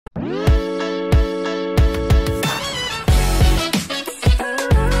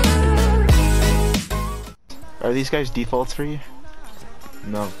Are these guys defaults for you?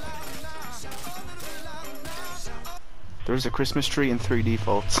 No. There's a Christmas tree and 3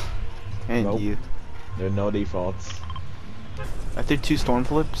 defaults. And Nope. you. There are no defaults. I threw 2 storm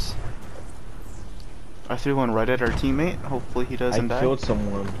flips. I threw one right at our teammate. Hopefully he doesn't die. I killed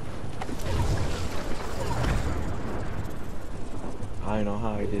someone. I don't know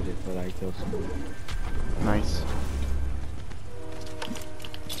how I did it, but I killed someone. Nice.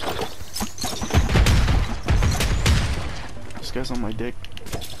 This guy's on my dick.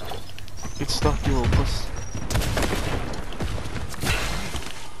 Get stuck, you little puss.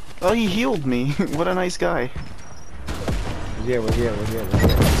 Oh, he healed me. What a nice guy. Where's he at?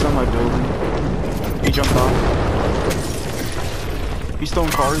 He's on my building. He jumped off. He's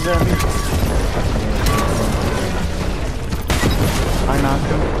throwing cars at me. I knocked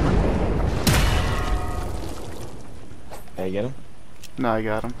him. Did I get him? No, I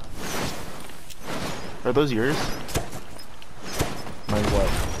got him. Are those yours? My what?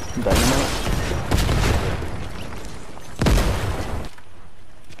 Dynamite?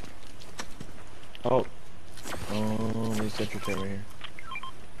 Oh. Let me set your right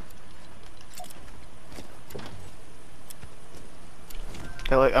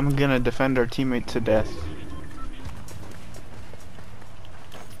here. I'm gonna defend our teammate to death.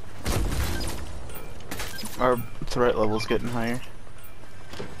 Our threat level's getting higher.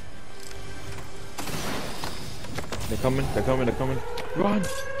 They're coming. Run!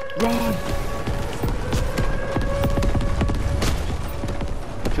 Run!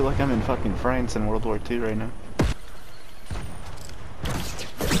 I feel like I'm in fucking France in World War II right now.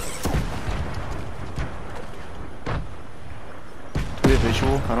 Do we have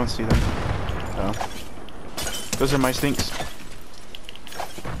visual? I don't see them. Oh. Those are my stinks.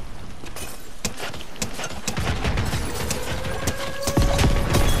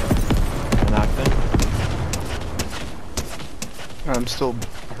 I knocked them. I'm still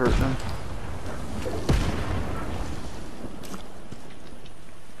hurting.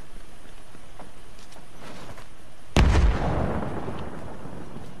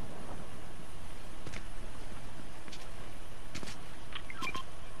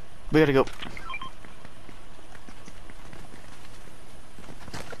 We gotta go.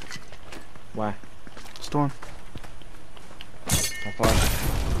 Why? Storm. How far?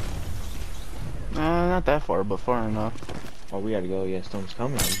 Not that far, but far enough. Oh, we gotta go. Yeah, storm's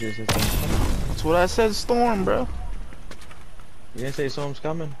coming. You just said storm's coming. That's what I said, storm, bro. You didn't say storm's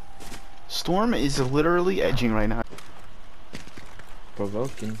coming. Storm is literally edging right now.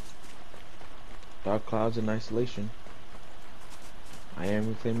 Provoking. Dark clouds in isolation. I am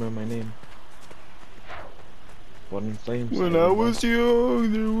reclaiming my name. What in flames? When I was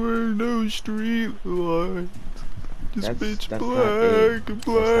young, there were no street lights. Just pitch black and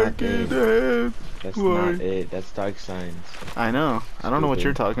black and dead. That's not it. That's dark signs. I know. I don't know what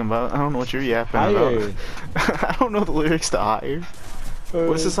you're talking about. I don't know what you're yapping Higher. about. I don't know the lyrics to Higher.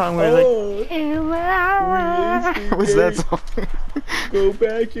 What's the song where like... What's that song? Go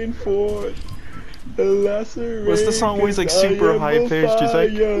back and forth. What's the song where he's like super high pitched? Just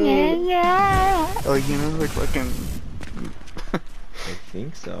like... Like, you know, like fucking... I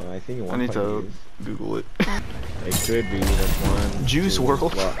think so. I think I need to Google it. It could be. That's one. Juice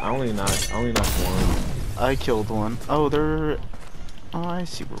WRLD. Well, I only knocked one. I killed one. Oh, they're... Oh, I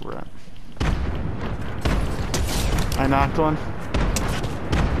see where we're at. I knocked one.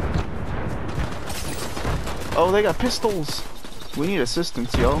 Oh, they got pistols. We need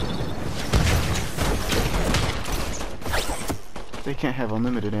assistance, yo. They can't have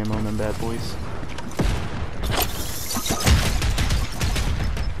unlimited ammo on them bad boys.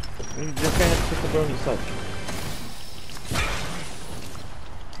 This guy has to put the bro himself.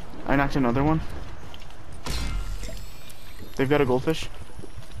 I knocked another one. They've got a goldfish.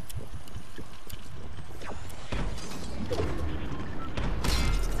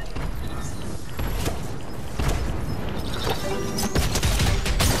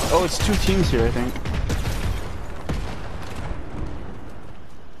 Oh, it's 2 teams here, I think.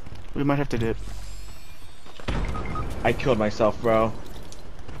 We might have to dip. I killed myself, bro.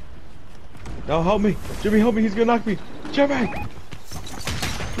 No, help me! Jimmy, help me! He's gonna knock me! Jimmy!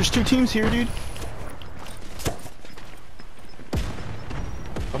 There's 2 teams here, dude.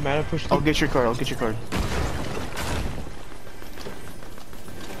 Oh man, I pushed. I'll get your card. I'll get your card.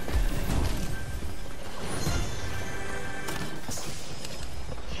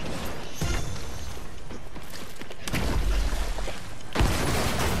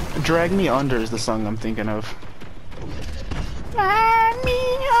 Drag Me Under is the song I'm thinking of. Drag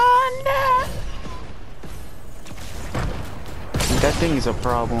me under. That thing is a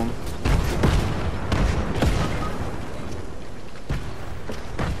problem.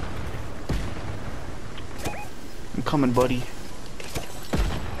 coming, buddy.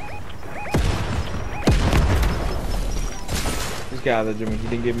 Just get out of there, Jimmy. He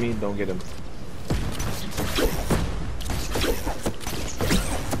didn't get me, don't get him.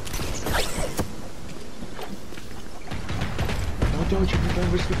 Don't, Jimmy,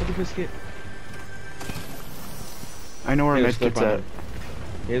 don't risk it. I know where medkit's at.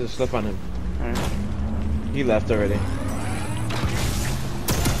 He has a slip on him. Alright. He left already.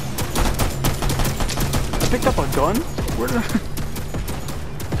 I picked up a gun? Where did I...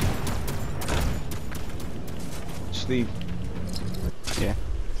 Sleep. Yeah.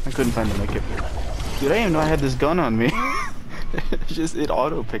 I couldn't find the medkit. Dude, I didn't even know I had this gun on me. It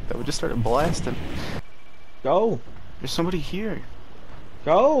auto picked up. It just started blasting. Go! There's somebody here.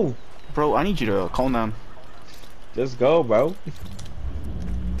 Go! Bro, I need you to calm down. Just go, bro.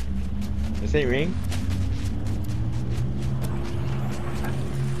 This ain't ring.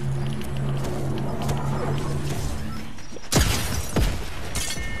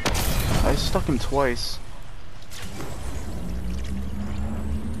 I stuck him twice.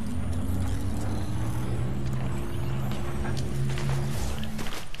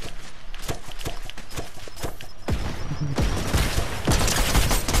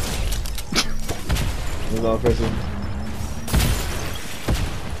 Hello, person.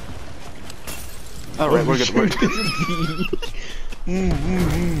 Alright, we're good.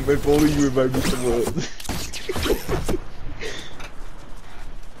 If only you remind me somewhere else.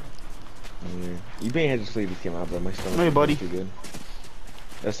 You being had to sleep this came out, but my stomach. Hey, buddy. Too good.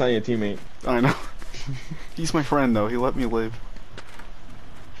 That's not your teammate. I know. He's my friend, though. He let me live.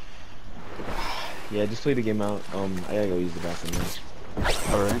 Yeah, just play the game out. I gotta go use the bathroom now.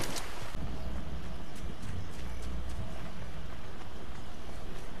 Alright.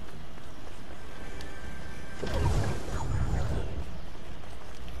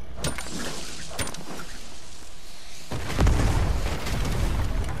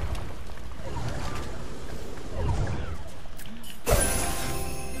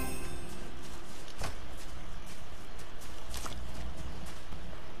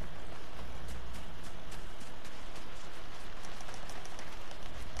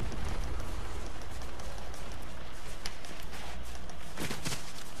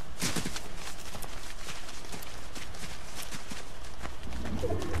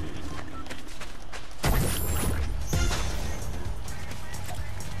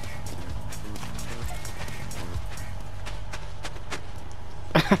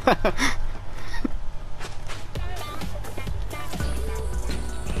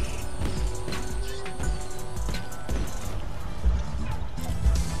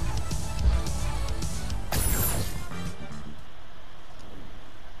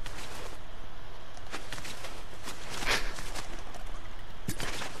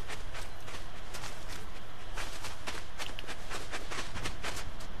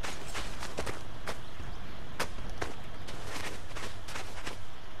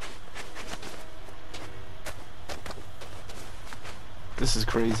 This is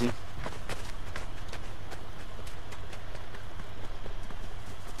crazy.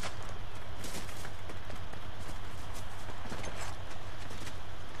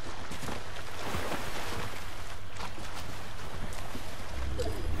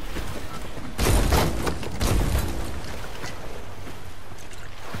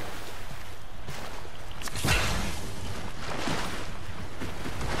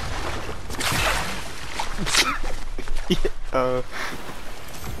 Yeah,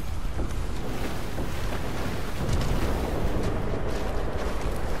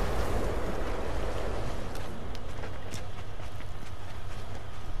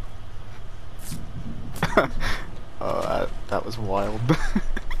 that was wild.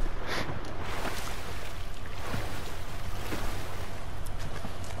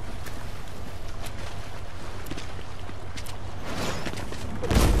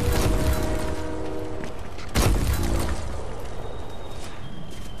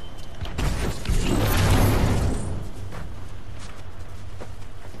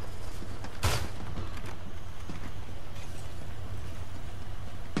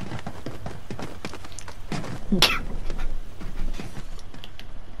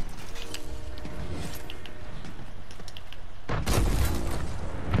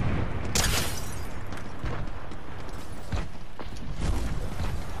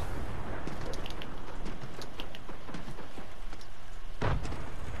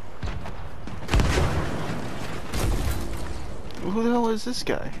 Who the hell is this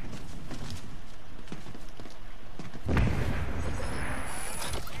guy?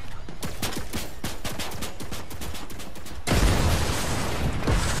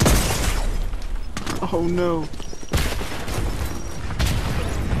 Oh no.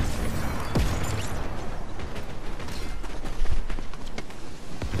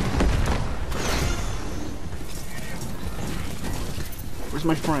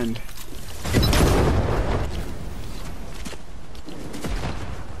 my friend.